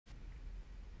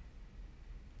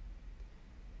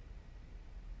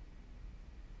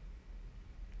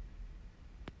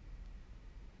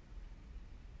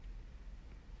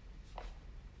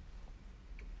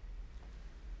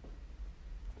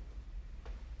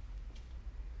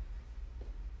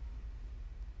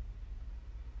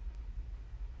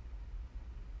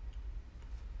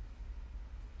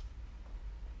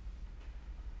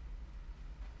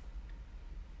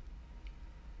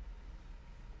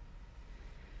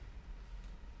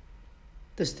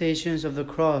The Stations of the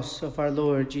Cross of our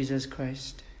Lord Jesus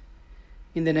Christ.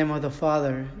 In the name of the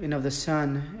Father, and of the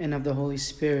Son, and of the Holy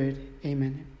Spirit.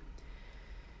 Amen.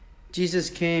 Jesus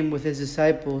came with his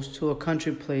disciples to a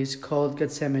country place called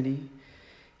Gethsemane,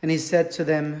 and he said to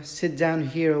them, "Sit down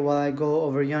here while I go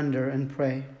over yonder and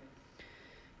pray."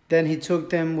 Then he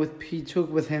took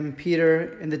with him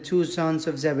Peter and the two sons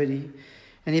of Zebedee,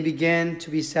 and he began to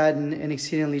be saddened and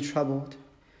exceedingly troubled.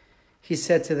 He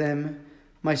said to them,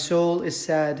 "My soul is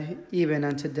sad, even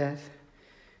unto death.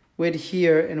 Wait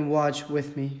here and watch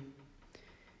with me."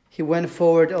 He went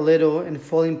forward a little, and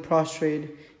falling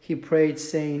prostrate, he prayed,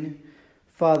 saying,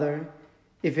 "Father,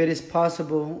 if it is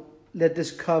possible, let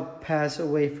this cup pass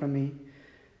away from me.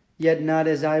 Yet not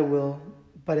as I will,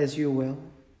 but as you will."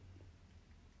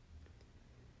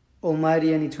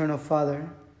 Almighty and eternal Father,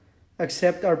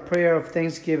 accept our prayer of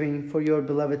thanksgiving for your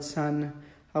beloved Son,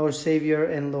 our Savior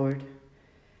and Lord.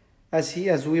 As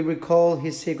we recall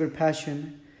his sacred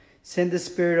passion, send the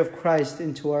Spirit of Christ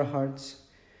into our hearts.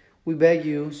 We beg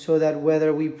you, so that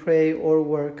whether we pray or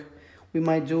work, we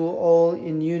might do all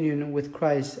in union with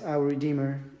Christ our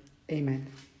Redeemer. Amen.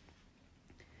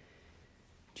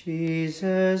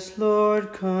 Jesus,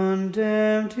 Lord,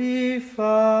 condemned,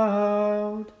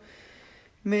 defiled,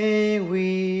 may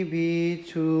we be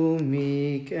too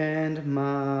meek and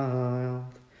mild,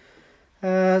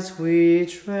 as we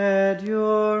tread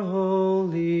your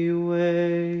holy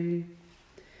way.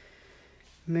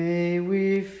 May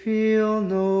we feel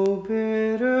no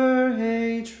bitter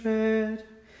hatred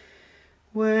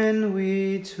when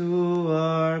we too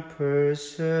are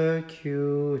persecuted,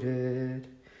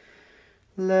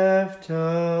 left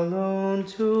alone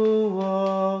to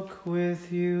walk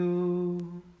with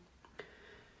you.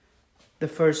 The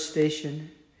first station,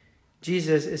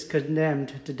 Jesus is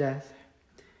condemned to death.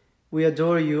 We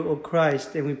adore you, O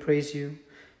Christ, and we praise you,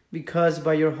 because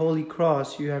by your holy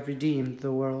cross you have redeemed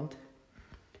the world.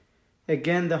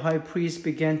 Again the high priest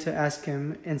began to ask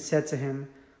him and said to him,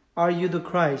 "Are you the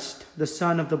Christ, the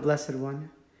Son of the Blessed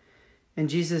One?" And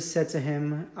Jesus said to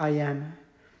him, "I am.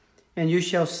 And you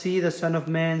shall see the Son of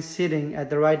Man sitting at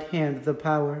the right hand of the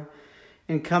power,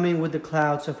 and coming with the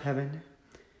clouds of heaven."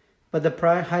 But the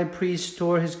high priest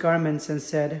tore his garments and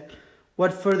said,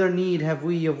 "What further need have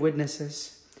we of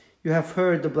witnesses? You have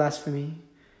heard the blasphemy.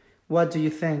 What do you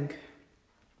think?"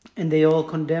 And they all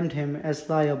condemned him as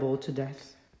liable to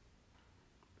death.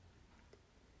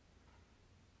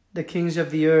 The kings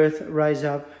of the earth rise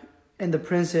up, and the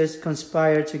princes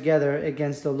conspire together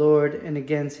against the Lord and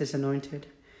against his anointed.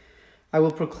 I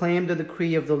will proclaim the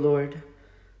decree of the Lord.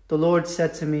 The Lord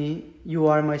said to me, "You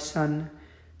are my son.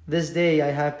 This day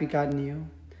I have begotten you.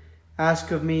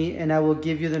 Ask of me, and I will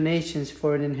give you the nations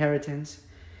for an inheritance,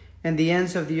 and the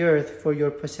ends of the earth for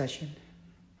your possession."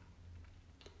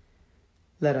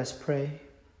 Let us pray.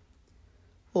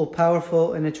 O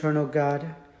powerful and eternal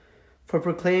God, for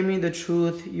proclaiming the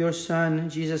truth, your Son,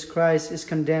 Jesus Christ, is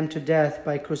condemned to death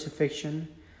by crucifixion.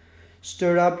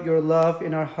 Stir up your love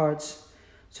in our hearts,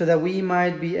 so that we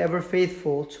might be ever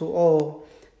faithful to all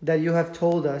that you have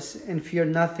told us, and fear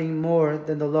nothing more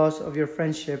than the loss of your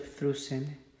friendship through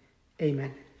sin.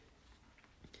 Amen.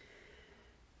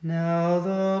 Now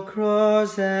the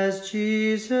cross, as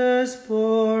Jesus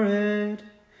bore it,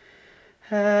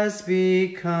 has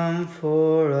become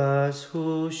for us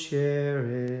who share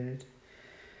it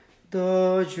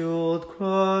the jeweled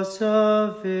cross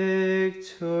of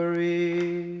victory.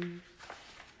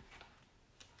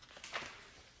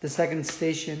 The second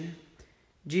station,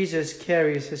 Jesus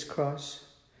carries his cross.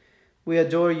 We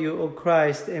adore you, O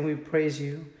Christ, and we praise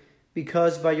you,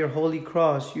 because by your holy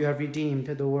cross you have redeemed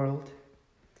the world.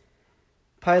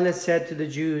 Pilate said to the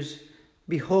Jews,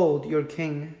 "Behold your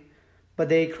king." But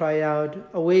they cry out,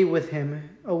 "Away with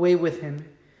him, away with him,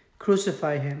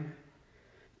 crucify him."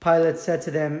 Pilate said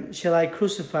to them, "Shall I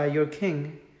crucify your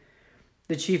king?"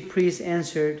 The chief priests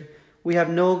answered, "We have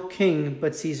no king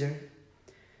but Caesar."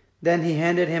 Then he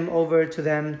handed him over to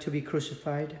them to be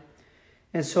crucified.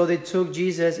 And so they took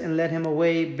Jesus and led him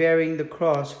away, bearing the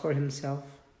cross for himself.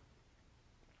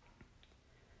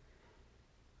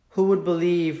 Who would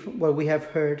believe what we have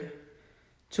heard?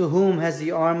 To whom has the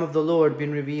arm of the Lord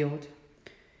been revealed?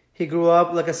 He grew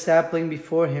up like a sapling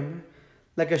before him,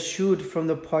 like a shoot from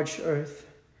the parched earth.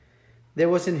 There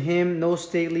was in him no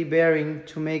stately bearing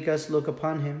to make us look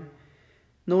upon him,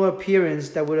 no appearance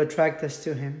that would attract us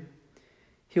to him.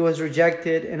 He was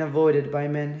rejected and avoided by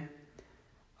men,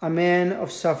 a man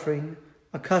of suffering,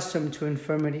 accustomed to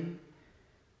infirmity,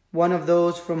 one of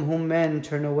those from whom men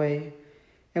turn away,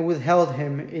 and withheld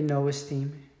him in no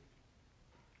esteem.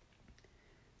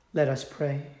 Let us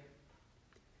pray.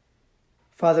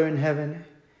 Father in heaven,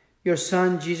 Your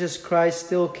Son, Jesus Christ,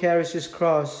 still carries his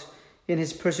cross in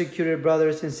his persecuted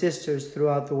brothers and sisters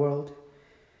throughout the world.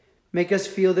 Make us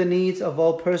feel the needs of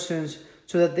all persons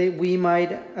so that we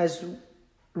might as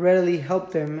readily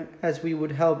help them as we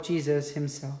would help Jesus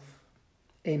himself.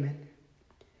 Amen.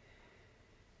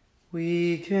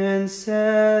 Weak and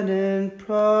sad and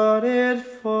prodded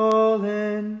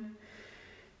fallen,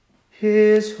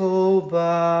 his whole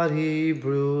body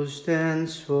bruised and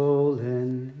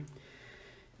swollen,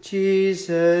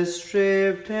 Jesus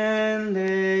stripped and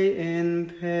lay in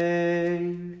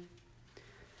pain.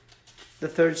 The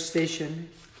third station,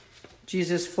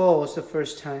 Jesus falls the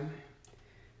first time.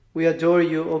 We adore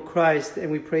you, O Christ,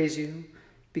 and we praise you,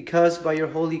 because by your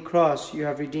holy cross you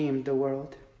have redeemed the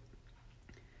world.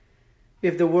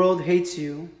 If the world hates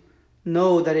you,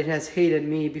 know that it has hated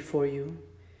me before you.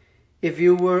 If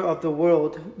you were of the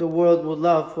world would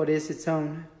love what is its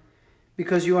own.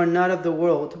 Because you are not of the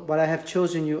world, but I have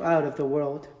chosen you out of the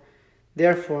world.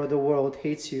 Therefore the world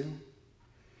hates you.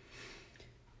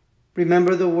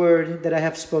 Remember the word that I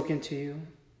have spoken to you.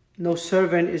 No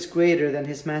servant is greater than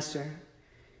his master.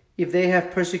 If they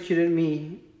have persecuted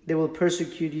me, they will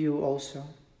persecute you also.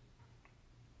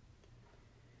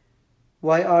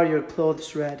 Why are your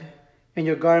clothes red, and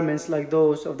your garments like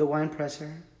those of the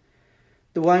winepresser?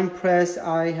 The winepress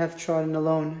I have trodden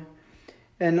alone,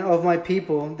 and of my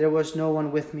people there was no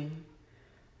one with me.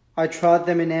 I trod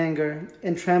them in anger,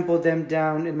 and trampled them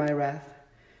down in my wrath.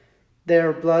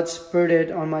 Their blood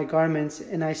spurted on my garments,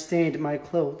 and I stained my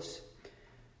clothes.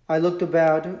 I looked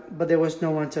about, but there was no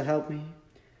one to help me.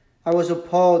 I was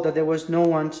appalled that there was no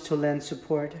one to lend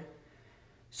support.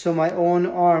 So my own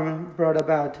arm brought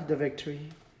about the victory.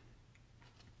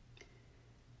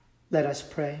 Let us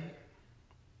pray.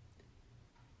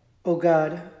 O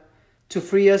God, to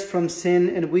free us from sin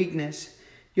and weakness,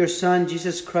 your Son,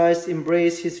 Jesus Christ,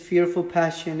 embraced his fearful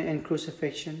passion and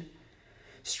crucifixion.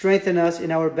 Strengthen us in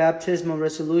our baptismal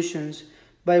resolutions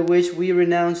by which we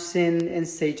renounce sin and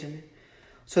Satan,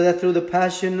 so that through the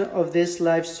passion of this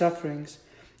life's sufferings,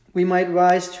 we might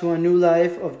rise to a new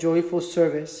life of joyful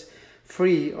service,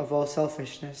 free of all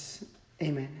selfishness.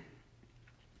 Amen.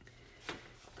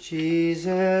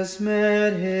 Jesus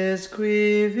met his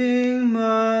grieving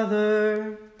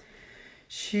mother,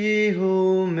 she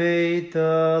who made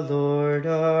the Lord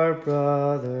our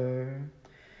brother.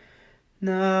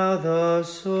 Now the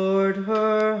sword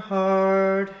her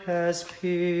heart has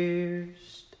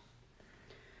pierced.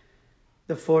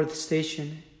 The fourth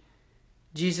station,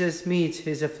 Jesus meets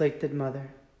his afflicted mother.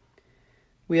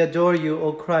 We adore you,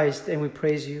 O Christ, and we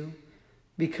praise you,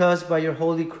 because by your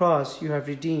holy cross you have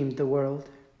redeemed the world.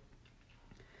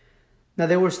 Now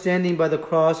they were standing by the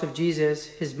cross of Jesus,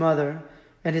 his mother,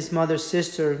 and his mother's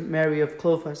sister, Mary of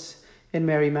Clophas, and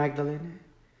Mary Magdalene.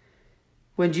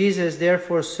 When Jesus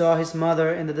therefore saw his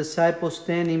mother and the disciple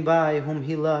standing by whom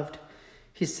he loved,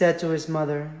 he said to his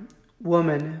mother,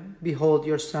 "Woman, behold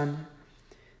your son."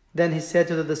 Then he said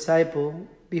to the disciple,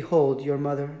 "Behold your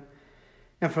mother."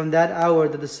 And from that hour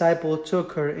the disciple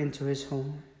took her into his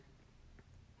home.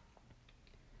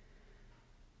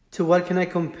 To what can I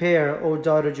compare, O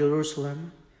daughter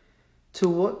Jerusalem? To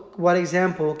what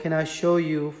example can I show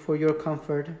you for your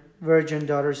comfort, virgin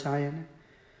daughter Zion?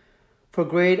 For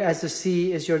great as the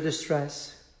sea is your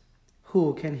distress,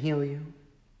 who can heal you?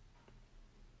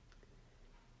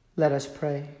 Let us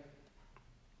pray.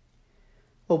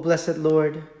 O blessed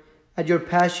Lord, at your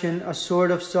passion a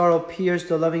sword of sorrow pierced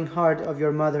the loving heart of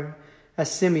your mother,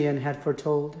 as Simeon had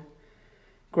foretold.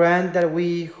 Grant that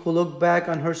we who look back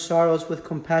on her sorrows with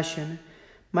compassion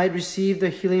might receive the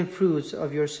healing fruits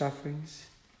of your sufferings.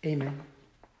 Amen.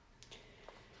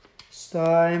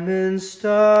 Simon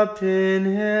stopped in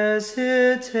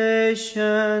hesitation,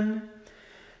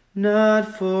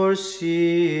 not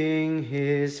foreseeing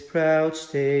his proud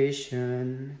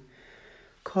station,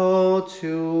 called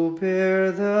to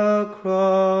bear the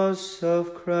cross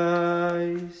of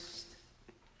Christ.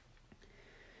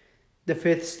 The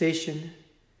fifth station,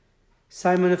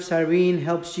 Simon of Cyrene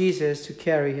helps Jesus to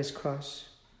carry his cross.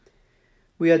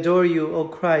 We adore you, O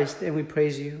Christ, and we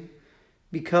praise you,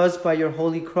 because by your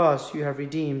holy cross you have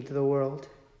redeemed the world.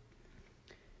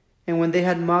 And when they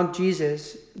had mocked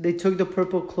Jesus, they took the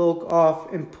purple cloak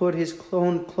off and put his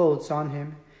own clothes on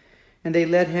him, and they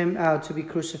led him out to be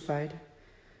crucified.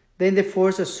 Then they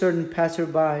forced a certain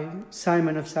passerby,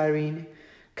 Simon of Cyrene,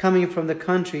 coming from the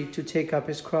country to take up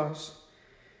his cross.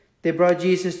 They brought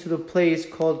Jesus to the place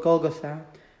called Golgotha,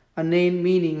 a name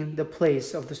meaning the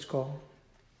place of the skull.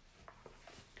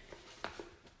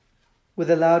 With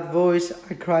a loud voice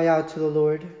I cry out to the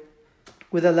Lord.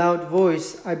 With a loud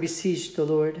voice I beseech the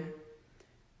Lord.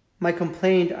 My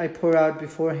complaint I pour out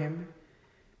before him.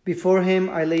 Before him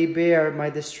I lay bare my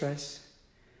distress.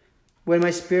 When my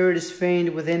spirit is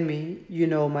faint within me, you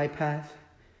know my path.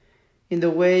 In the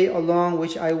way along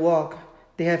which I walk,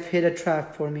 they have hid a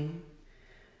trap for me.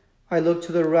 I look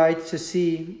to the right to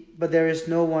see, but there is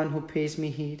no one who pays me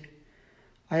heed.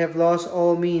 I have lost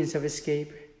all means of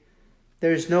escape.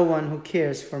 There is no one who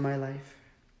cares for my life.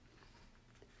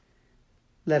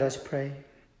 Let us pray.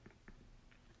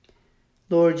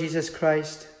 Lord Jesus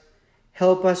Christ,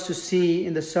 help us to see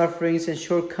in the sufferings and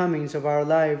shortcomings of our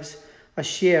lives a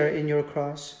share in your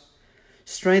cross.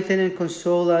 Strengthen and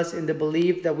console us in the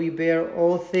belief that we bear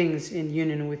all things in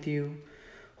union with you,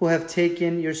 who have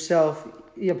taken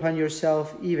upon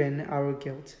yourself even our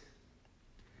guilt.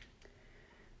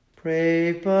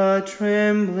 Brave but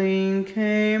trembling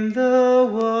came the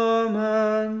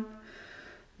woman,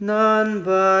 none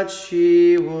but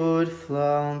she would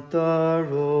flaunt the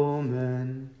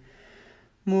Roman,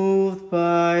 moved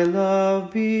by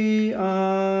love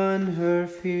beyond her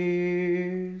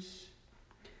fears.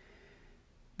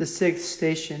 The sixth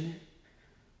station.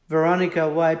 Veronica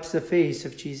wipes the face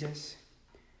of Jesus.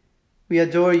 We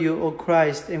adore you, O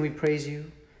Christ, and we praise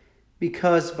you,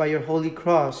 because by your holy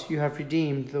cross you have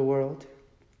redeemed the world.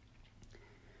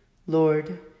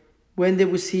 Lord, when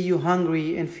did we see you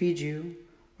hungry and feed you,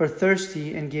 or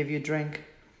thirsty and give you drink?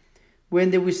 When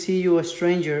did we see you a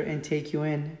stranger and take you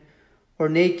in, or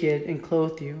naked and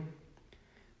clothe you?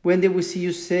 When did we see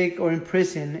you sick or in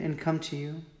prison and come to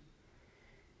you?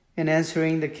 And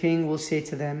answering, the King will say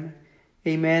to them,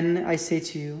 Amen, I say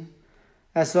to you,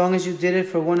 as long as you did it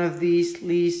for one of these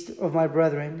least of my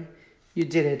brethren, you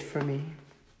did it for me.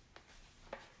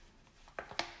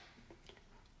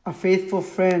 A faithful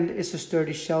friend is a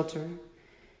sturdy shelter.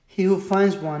 He who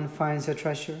finds one finds a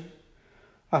treasure.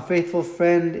 A faithful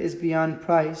friend is beyond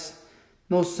price.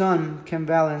 No sum can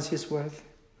balance his worth.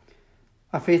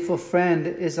 A faithful friend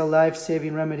is a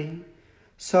life-saving remedy,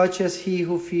 such as he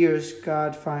who fears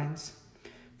God finds.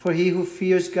 For he who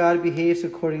fears God behaves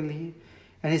accordingly,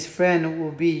 and his friend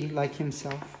will be like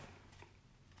himself.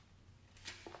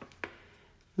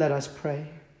 Let us pray.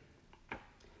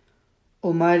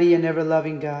 Almighty and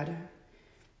ever-loving God,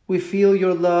 we feel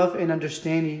your love and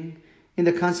understanding in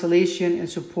the consolation and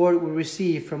support we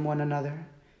receive from one another.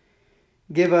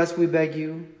 Give us, we beg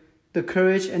you, the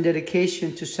courage and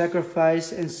dedication to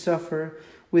sacrifice and suffer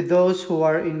with those who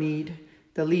are in need,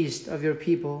 the least of your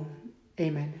people.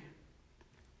 Amen.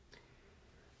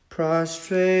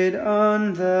 Prostrate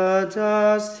on the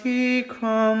dust he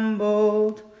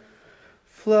crumbled,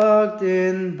 flogged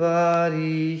in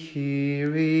body he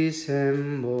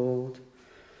resembled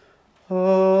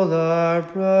all our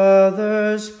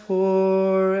brothers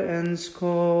poor and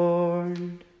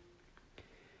scorned.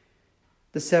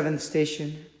 The seventh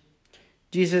station.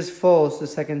 Jesus falls the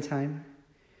second time.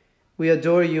 We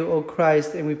adore you, O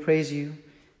Christ, and we praise you,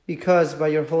 because by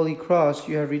your holy cross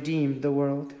you have redeemed the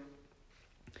world.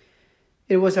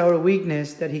 It was our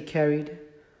weakness that he carried,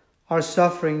 our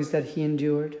sufferings that he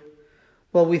endured,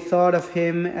 while we thought of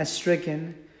him as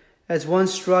stricken, as one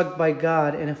struck by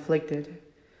God and afflicted.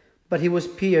 But he was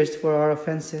pierced for our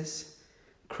offenses,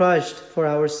 crushed for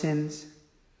our sins.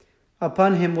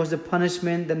 Upon him was the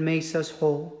punishment that makes us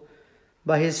whole.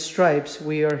 By his stripes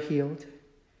we are healed.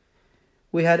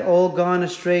 We had all gone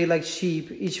astray like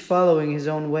sheep, each following his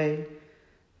own way,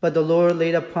 but the Lord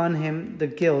laid upon him the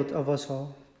guilt of us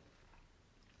all.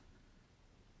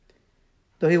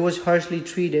 Though he was harshly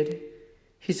treated,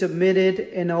 he submitted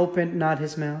and opened not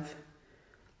his mouth.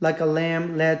 Like a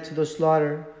lamb led to the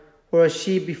slaughter, or a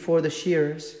sheep before the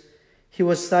shearers, he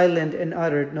was silent and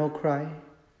uttered no cry.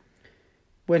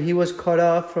 When he was cut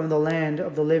off from the land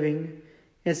of the living,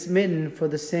 and smitten for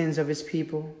the sins of his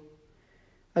people,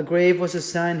 a grave was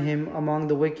assigned him among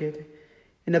the wicked,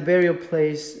 in a burial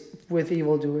place with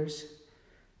evildoers,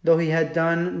 though he had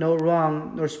done no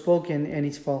wrong nor spoken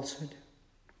any falsehood.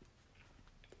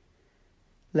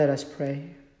 Let us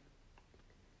pray.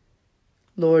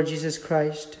 Lord Jesus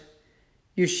Christ,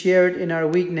 you shared in our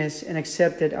weakness and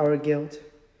accepted our guilt.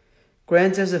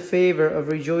 Grant us the favor of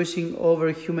rejoicing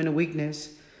over human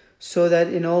weakness, so that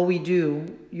in all we do,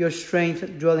 your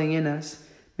strength dwelling in us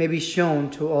may be shown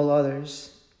to all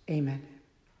others. Amen.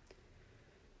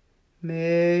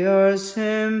 May our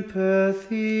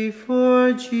sympathy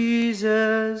for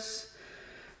Jesus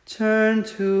turn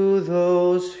to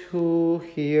those who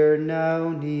here now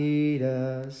need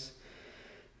us.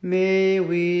 May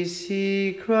we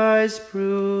see Christ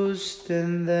bruised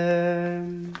in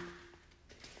them.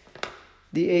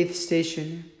 The eighth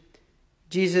station.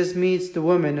 Jesus meets the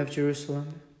woman of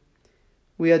Jerusalem.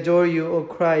 We adore you, O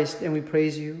Christ, and we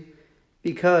praise you,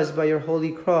 because by your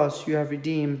holy cross you have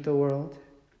redeemed the world.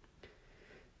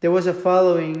 There was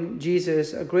following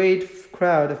Jesus a great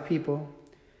crowd of people,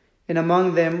 and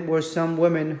among them were some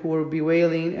women who were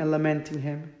bewailing and lamenting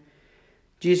him.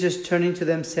 Jesus, turning to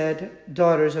them, said,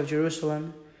 "Daughters of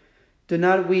Jerusalem, do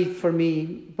not weep for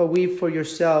me, but weep for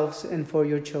yourselves and for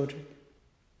your children.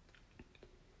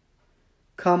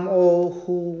 Come, all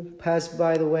who pass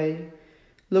by the way,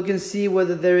 look and see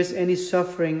whether there is any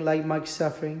suffering like my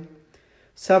suffering,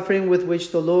 suffering with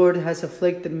which the Lord has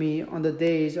afflicted me on the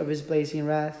days of his blazing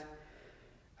wrath.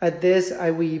 At this I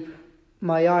weep,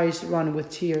 my eyes run with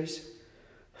tears.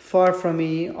 Far from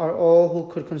me are all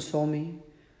who could console me.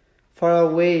 Far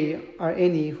away are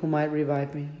any who might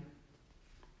revive me."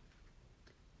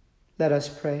 Let us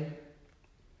pray.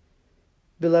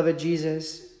 Beloved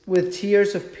Jesus, with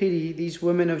tears of pity, these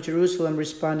women of Jerusalem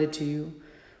responded to you,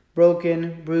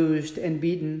 broken, bruised, and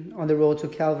beaten on the road to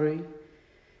Calvary.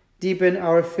 Deepen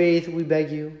our faith, we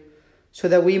beg you, so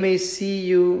that we may see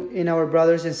you in our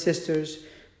brothers and sisters,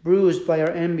 bruised by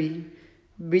our envy,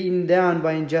 beaten down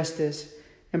by injustice,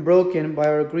 and broken by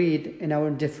our greed and our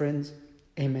indifference.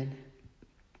 Amen.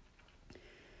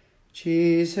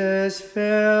 Jesus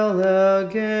fell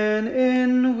again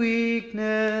in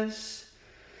weakness,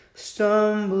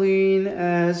 stumbling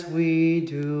as we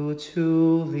do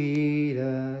to lead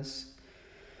us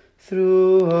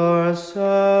through our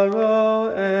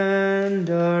sorrow and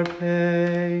our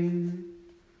pain.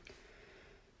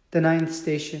 The 9th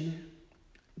station.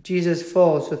 Jesus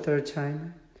falls the 3rd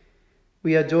time.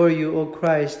 We adore you, O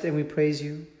Christ, and we praise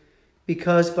you,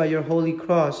 because by your holy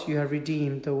cross you have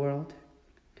redeemed the world.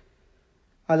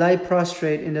 I lie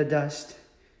prostrate in the dust.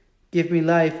 Give me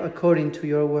life according to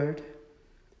your word.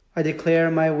 I declare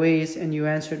my ways, and you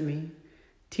answered me.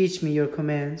 Teach me your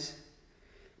commands.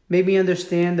 Make me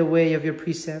understand the way of your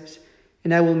precepts,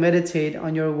 and I will meditate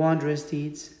on your wondrous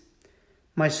deeds.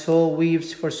 My soul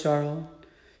weeps for sorrow.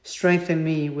 Strengthen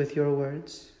me with your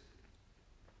words.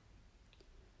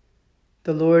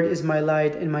 The Lord is my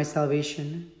light and my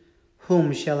salvation.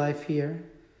 Whom shall I fear?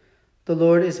 The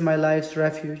Lord is my life's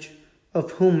refuge.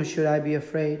 Of whom should I be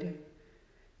afraid?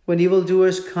 When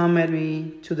evildoers come at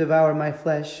me to devour my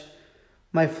flesh,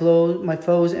 my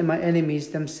foes and my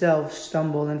enemies themselves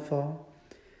stumble and fall.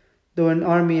 Though an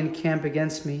army encamp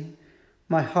against me,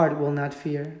 my heart will not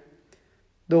fear.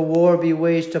 Though war be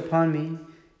waged upon me,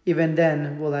 even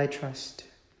then will I trust.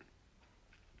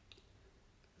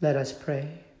 Let us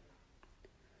pray.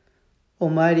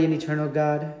 Almighty and eternal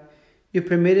God, you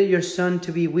permitted your Son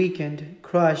to be weakened,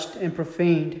 crushed, and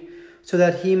profaned, so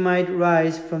that he might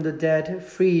rise from the dead,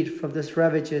 freed from the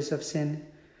ravages of sin.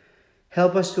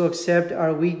 Help us to accept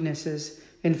our weaknesses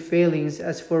and failings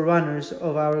as forerunners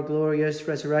of our glorious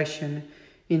resurrection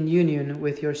in union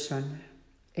with your Son.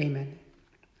 Amen.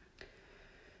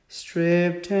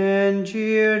 Stripped and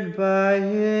jeered by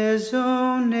his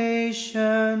own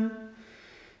nation,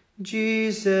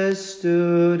 Jesus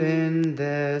stood in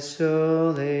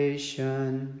desolation,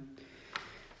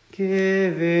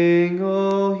 giving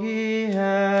all he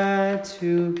had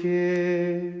to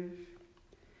give.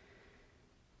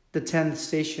 The 10th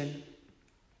station.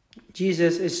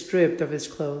 Jesus is stripped of his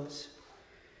clothes.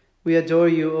 We adore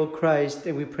you, O Christ,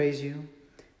 and we praise you,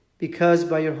 because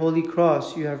by your holy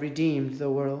cross you have redeemed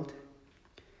the world.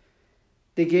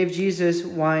 They gave Jesus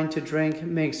wine to drink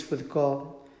mixed with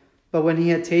gall, but when he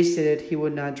had tasted it, he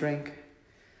would not drink.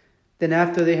 Then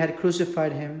after they had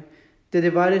crucified him, they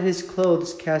divided his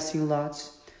clothes, casting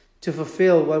lots, to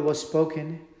fulfill what was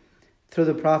spoken through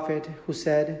the prophet, who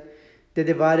said, "They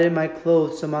divided my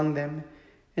clothes among them,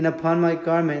 and upon my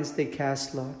garments they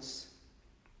cast lots."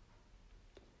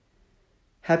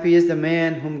 Happy is the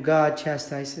man whom God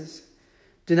chastises.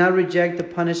 Do not reject the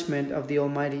punishment of the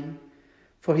Almighty,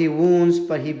 for he wounds,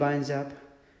 but he binds up.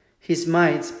 He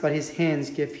smites, but his hands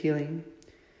give healing.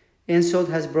 Insult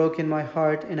has broken my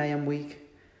heart, and I am weak.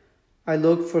 I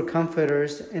looked for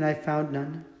comforters, and I found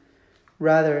none.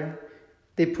 Rather,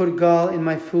 they put gall in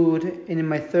my food, and in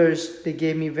my thirst they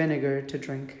gave me vinegar to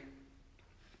drink.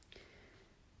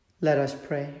 Let us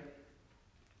pray.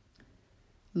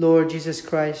 Lord Jesus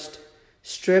Christ,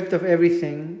 stripped of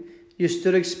everything, you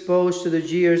stood exposed to the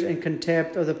jeers and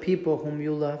contempt of the people whom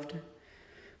you loved.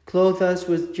 Clothe us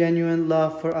with genuine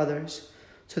love for others,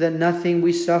 so that nothing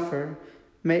we suffer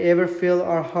may ever fill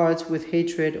our hearts with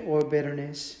hatred or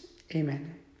bitterness.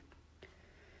 Amen.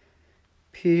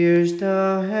 Pierce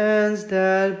the hands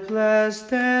that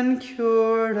blessed and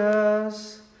cured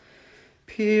us.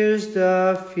 Pierce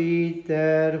the feet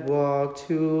that walked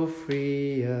to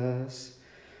free us.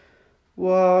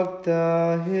 Walk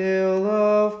the hill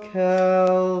of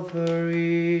Calvary.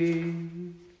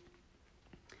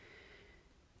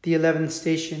 The 11th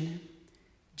station.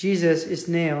 Jesus is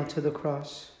nailed to the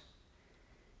cross.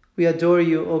 We adore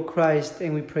you, O Christ,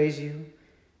 and we praise you,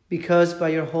 because by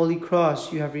your holy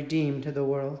cross you have redeemed the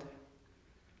world.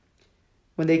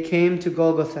 When they came to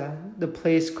Golgotha, the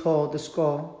place called the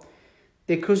Skull,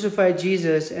 they crucified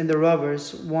Jesus and the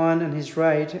robbers, one on his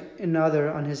right and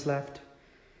another on his left.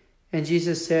 And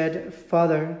Jesus said,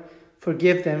 Father,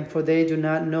 forgive them, for they do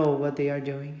not know what they are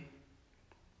doing.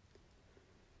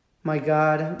 My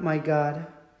God,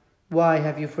 why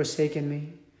have you forsaken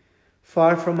me?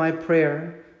 Far from my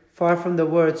prayer, far from the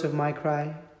words of my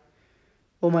cry.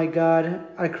 O my God,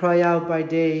 I cry out by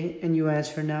day, and you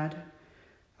answer not.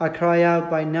 I cry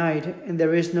out by night, and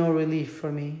there is no relief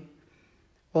for me.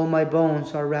 All my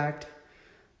bones are racked.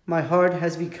 My heart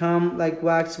has become like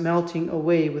wax melting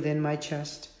away within my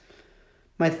chest.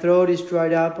 My throat is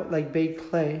dried up like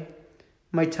baked clay.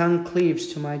 My tongue cleaves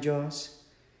to my jaws.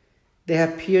 They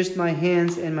have pierced my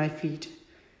hands and my feet,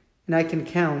 and I can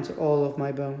count all of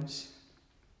my bones.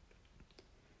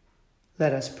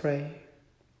 Let us pray.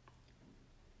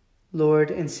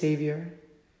 Lord and Savior,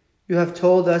 you have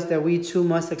told us that we too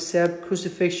must accept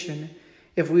crucifixion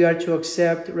if we are to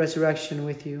accept resurrection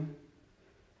with you.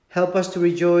 Help us to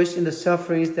rejoice in the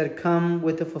sufferings that come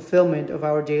with the fulfillment of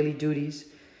our daily duties,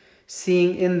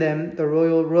 seeing in them the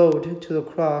royal road to the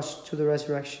cross, to the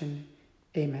resurrection.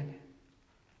 Amen.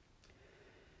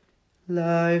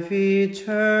 Life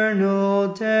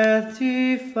eternal, death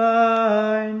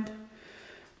defined,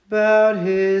 bowed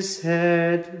his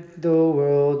head, the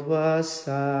world was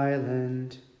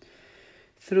silent.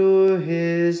 Through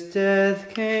his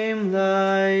death came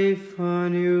life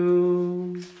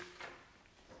anew.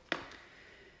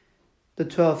 The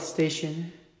 12th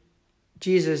station.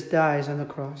 Jesus dies on the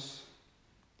cross.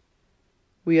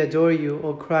 We adore you,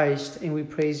 O Christ, and we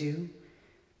praise you,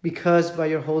 because by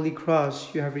your holy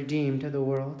cross you have redeemed the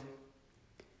world.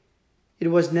 It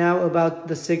was now about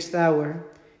the 6th hour,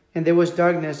 and there was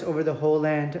darkness over the whole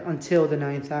land until the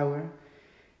 9th hour,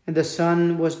 and the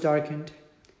sun was darkened,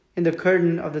 and the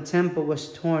curtain of the temple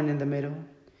was torn in the middle.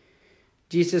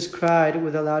 Jesus cried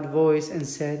with a loud voice and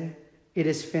said, It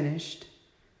is finished.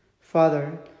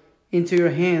 Father, into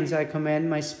your hands I commend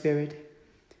my spirit.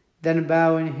 Then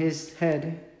bowing his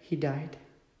head, he died.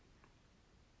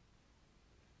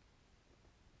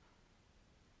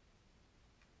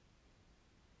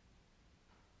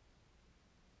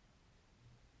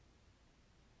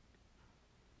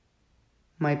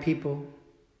 My people,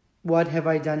 what have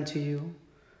I done to you,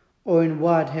 or in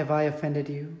what have I offended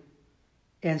you?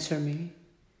 Answer me.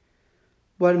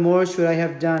 What more should I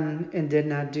have done and did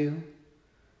not do?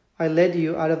 I led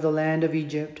you out of the land of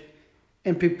Egypt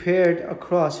and prepared a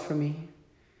cross for me.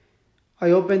 I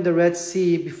opened the Red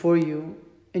Sea before you,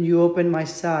 and you opened my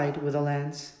side with a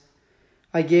lance.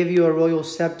 I gave you a royal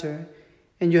scepter,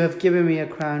 and you have given me a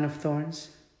crown of thorns.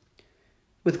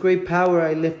 With great power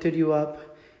I lifted you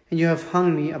up, and you have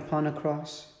hung me upon a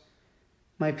cross.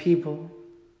 My people,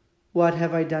 what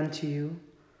have I done to you,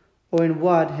 or in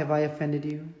what have I offended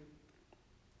you?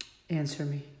 Answer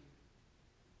me.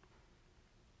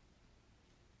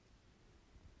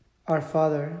 Our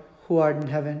Father, who art in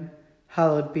heaven,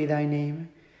 hallowed be thy name.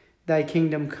 Thy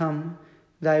kingdom come,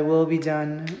 thy will be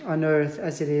done on earth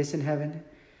as it is in heaven.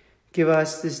 Give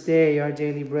us this day our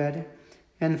daily bread,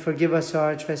 and forgive us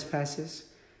our trespasses,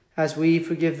 as we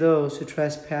forgive those who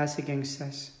trespass against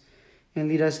us. And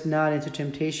lead us not into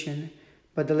temptation,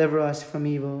 but deliver us from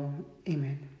evil.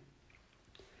 Amen.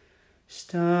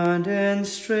 Stunned and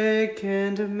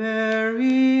stricken,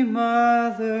 Mary,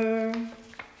 Mother,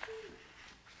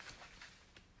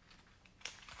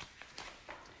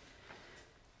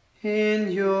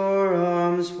 in your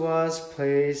arms was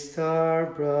placed our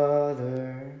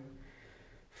brother,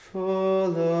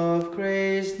 full of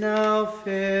grace, now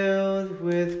filled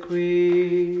with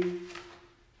grief.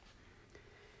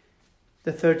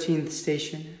 The 13th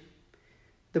station.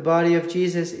 The body of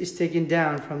Jesus is taken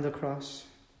down from the cross.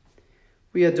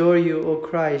 We adore you, O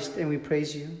Christ, and we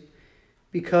praise you,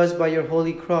 because by your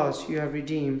holy cross you have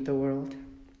redeemed the world.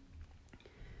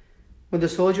 When the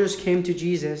soldiers came to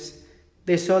Jesus,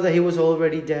 they saw that he was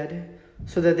already dead,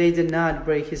 so that they did not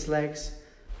break his legs.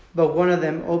 But one of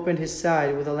them opened his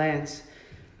side with a lance,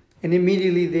 and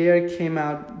immediately there came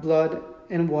out blood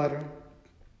and water.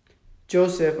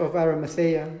 Joseph of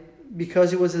Arimathea,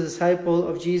 because he was a disciple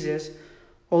of Jesus,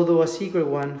 although a secret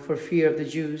one for fear of the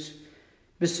Jews,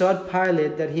 besought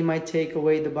Pilate that he might take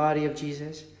away the body of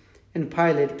Jesus, and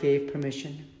Pilate gave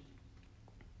permission.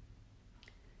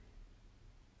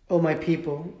 O my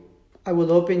people, I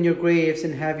will open your graves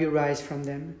and have you rise from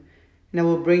them, and I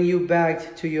will bring you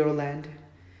back to your land.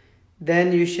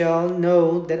 Then you shall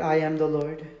know that I am the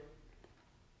Lord.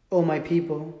 O my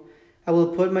people, I will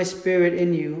put my spirit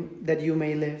in you that you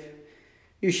may live.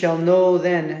 You shall know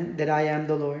then that I am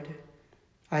the Lord.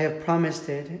 I have promised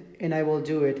it, and I will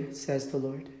do it, says the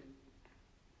Lord.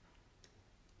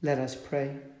 Let us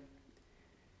pray.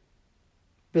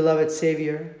 Beloved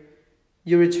Savior,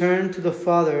 you returned to the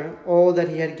Father all that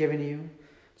he had given you,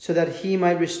 so that he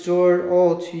might restore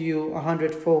all to you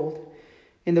 100-fold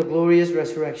in the glorious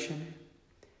resurrection.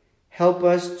 Help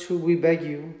us to, we beg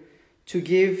you, to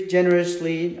give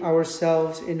generously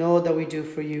ourselves in all that we do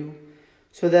for you,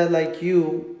 so that like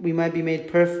you, we might be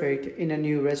made perfect in a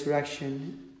new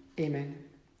resurrection. Amen.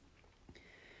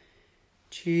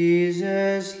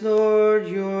 Jesus, Lord,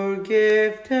 your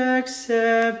gift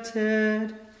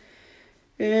accepted.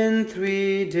 In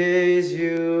 3 days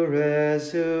you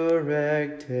resurrected.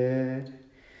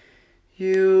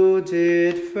 You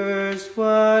did first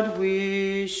what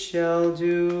we shall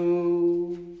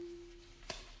do.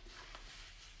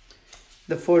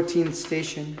 The 14th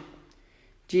station.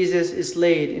 Jesus is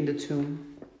laid in the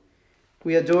tomb.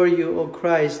 We adore you, O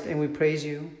Christ, and we praise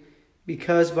you,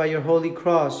 because by your holy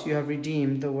cross you have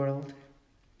redeemed the world.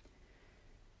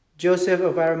 Joseph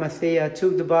of Arimathea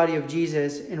took the body of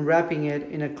Jesus and wrapping it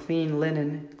in a clean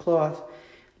linen cloth,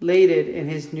 laid it in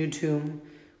his new tomb,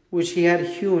 which he had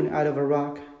hewn out of a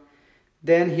rock.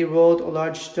 Then he rolled a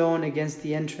large stone against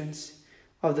the entrance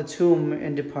of the tomb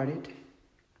and departed.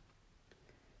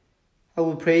 I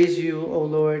will praise you, O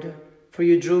Lord, for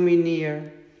you drew me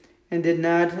near and did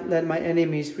not let my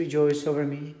enemies rejoice over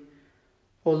me.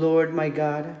 O Lord, my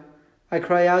God, I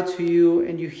cry out to you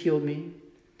and you healed me.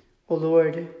 O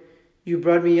Lord, you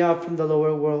brought me up from the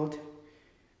lower world.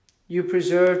 You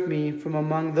preserved me from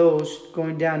among those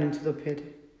going down into the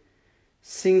pit.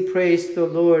 Sing praise to the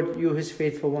Lord, you his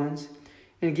faithful ones,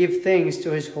 and give thanks to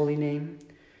his holy name.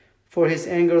 For his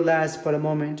anger lasts but a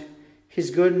moment. His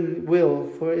good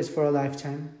will is for a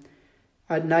lifetime.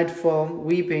 At nightfall,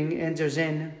 weeping enters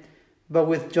in, but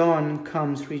with dawn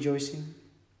comes rejoicing.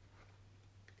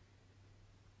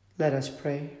 Let us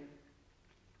pray.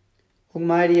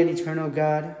 Almighty and eternal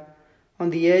God, on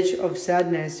the edge of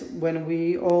sadness when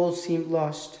we all seemed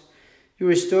lost, you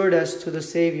restored us to the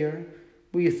Savior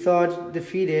we thought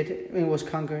defeated and was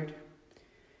conquered.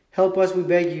 Help us, we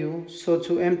beg you, so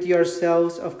to empty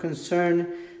ourselves of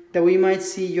concern that we might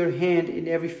see your hand in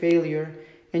every failure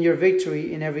and your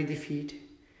victory in every defeat.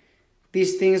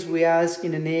 These things we ask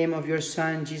in the name of your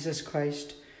Son, Jesus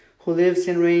Christ, who lives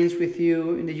and reigns with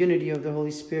you in the unity of the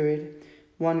Holy Spirit,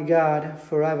 one God,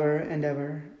 forever and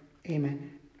ever.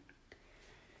 Amen.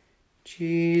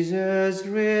 Jesus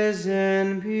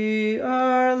risen, be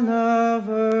our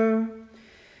lover,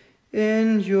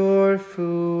 in your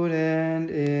food and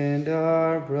in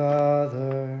our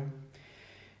brother.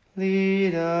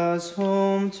 Lead us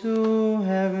home to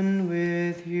heaven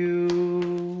with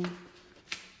you.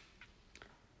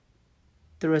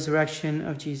 The resurrection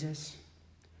of Jesus.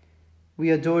 We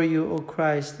adore you, O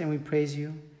Christ, and we praise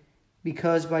you,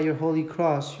 because by your holy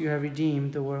cross you have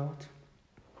redeemed the world.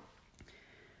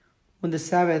 When the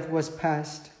Sabbath was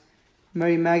past,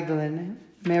 Mary Magdalene,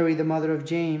 Mary the mother of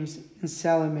James, and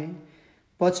Salome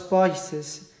bought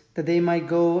spices that they might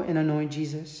go and anoint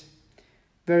Jesus.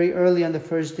 Very early on the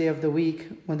first day of the week,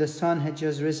 when the sun had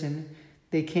just risen,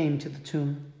 they came to the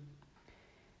tomb.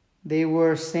 They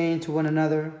were saying to one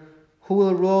another, "Who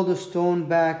will roll the stone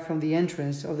back from the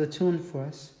entrance of the tomb for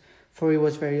us?" For it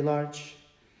was very large.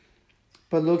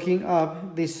 But looking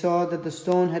up, they saw that the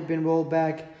stone had been rolled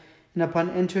back, and upon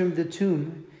entering the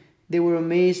tomb, they were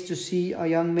amazed to see a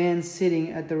young man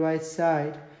sitting at the right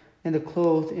side and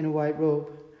clothed in a white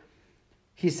robe.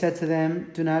 He said to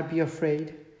them, "Do not be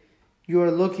afraid. You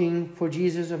are looking for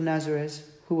Jesus of Nazareth,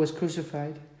 who was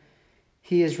crucified.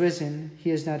 He is risen.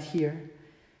 He is not here.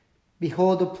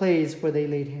 Behold the place where they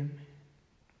laid him."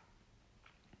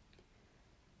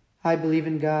 I believe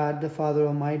in God, the Father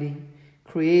Almighty,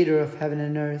 creator of heaven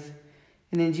and earth,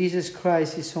 and in Jesus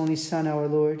Christ, his only Son, our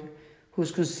Lord, who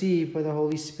was conceived by the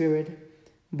Holy Spirit,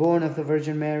 born of the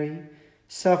Virgin Mary,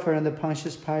 suffered under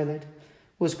Pontius Pilate,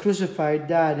 was crucified,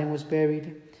 died, and was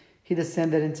buried. He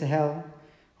descended into hell.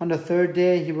 On the third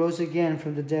day he rose again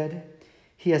from the dead.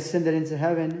 He ascended into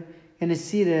heaven and is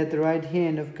seated at the right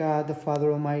hand of God the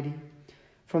Father Almighty.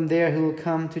 From there he will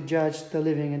come to judge the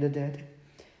living and the dead.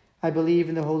 I believe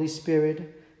in the Holy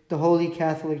Spirit, the Holy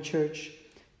Catholic Church,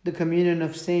 the communion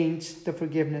of saints, the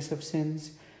forgiveness of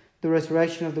sins, the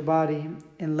resurrection of the body,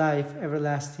 and life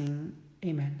everlasting.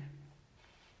 Amen.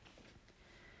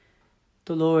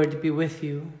 The Lord be with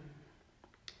you.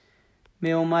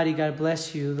 May Almighty God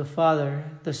bless you, the Father,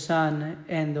 the Son,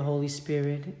 and the Holy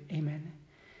Spirit. Amen.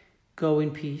 Go in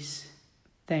peace.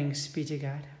 Thanks be to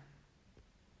God.